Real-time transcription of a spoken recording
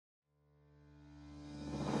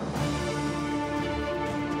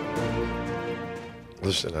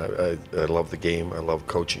Listen, I love the game. I love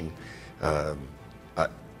coaching.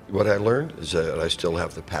 What I learned is that I still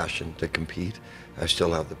have the passion to compete. I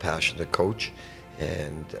still have the passion to coach,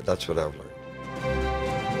 and that's what I've learned.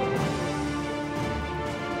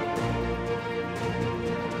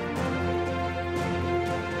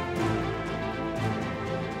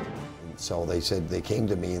 So they came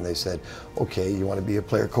to me and they said, okay, you want to be a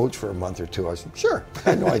player coach for a month or two? I said, sure.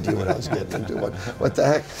 I had no idea what I was getting into. What the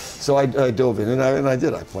heck? So I dove in and I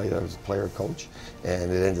did. I was a player coach,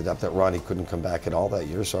 and it ended up that Ronnie couldn't come back at all that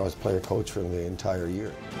year, so I was player coach for the entire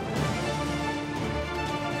year.